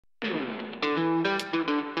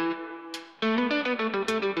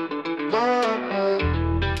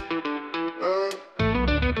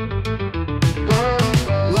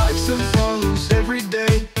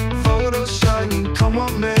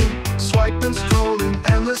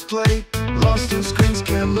endless play. Lost in screens,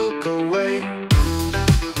 can't look away.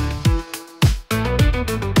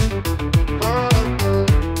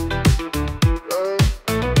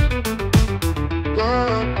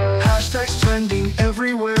 Hashtags trending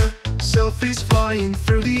everywhere, selfies flying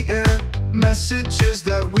through the air, messages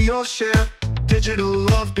that we all share, digital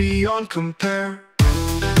love beyond compare.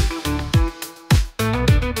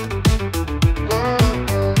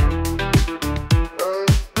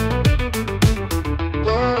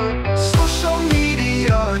 Social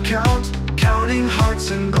media account, counting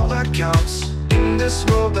hearts and all that counts. In this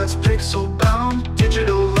world that's pixel bound,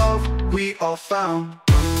 digital love we all found.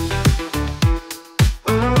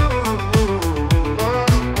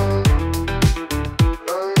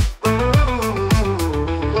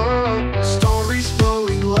 Stories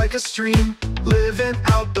flowing like a stream, living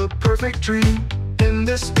out the perfect dream. In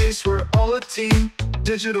this space we're all a team,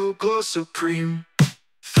 digital glow supreme.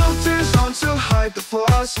 Filters on to hide the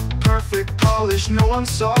flaws, perfect polish no one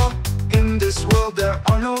saw. In this world there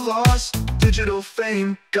are no laws, digital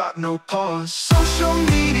fame got no pause. Social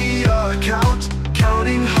media account,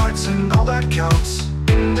 counting hearts and all that counts.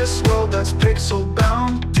 In this world that's pixel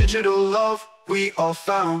bound, digital love we all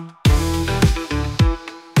found.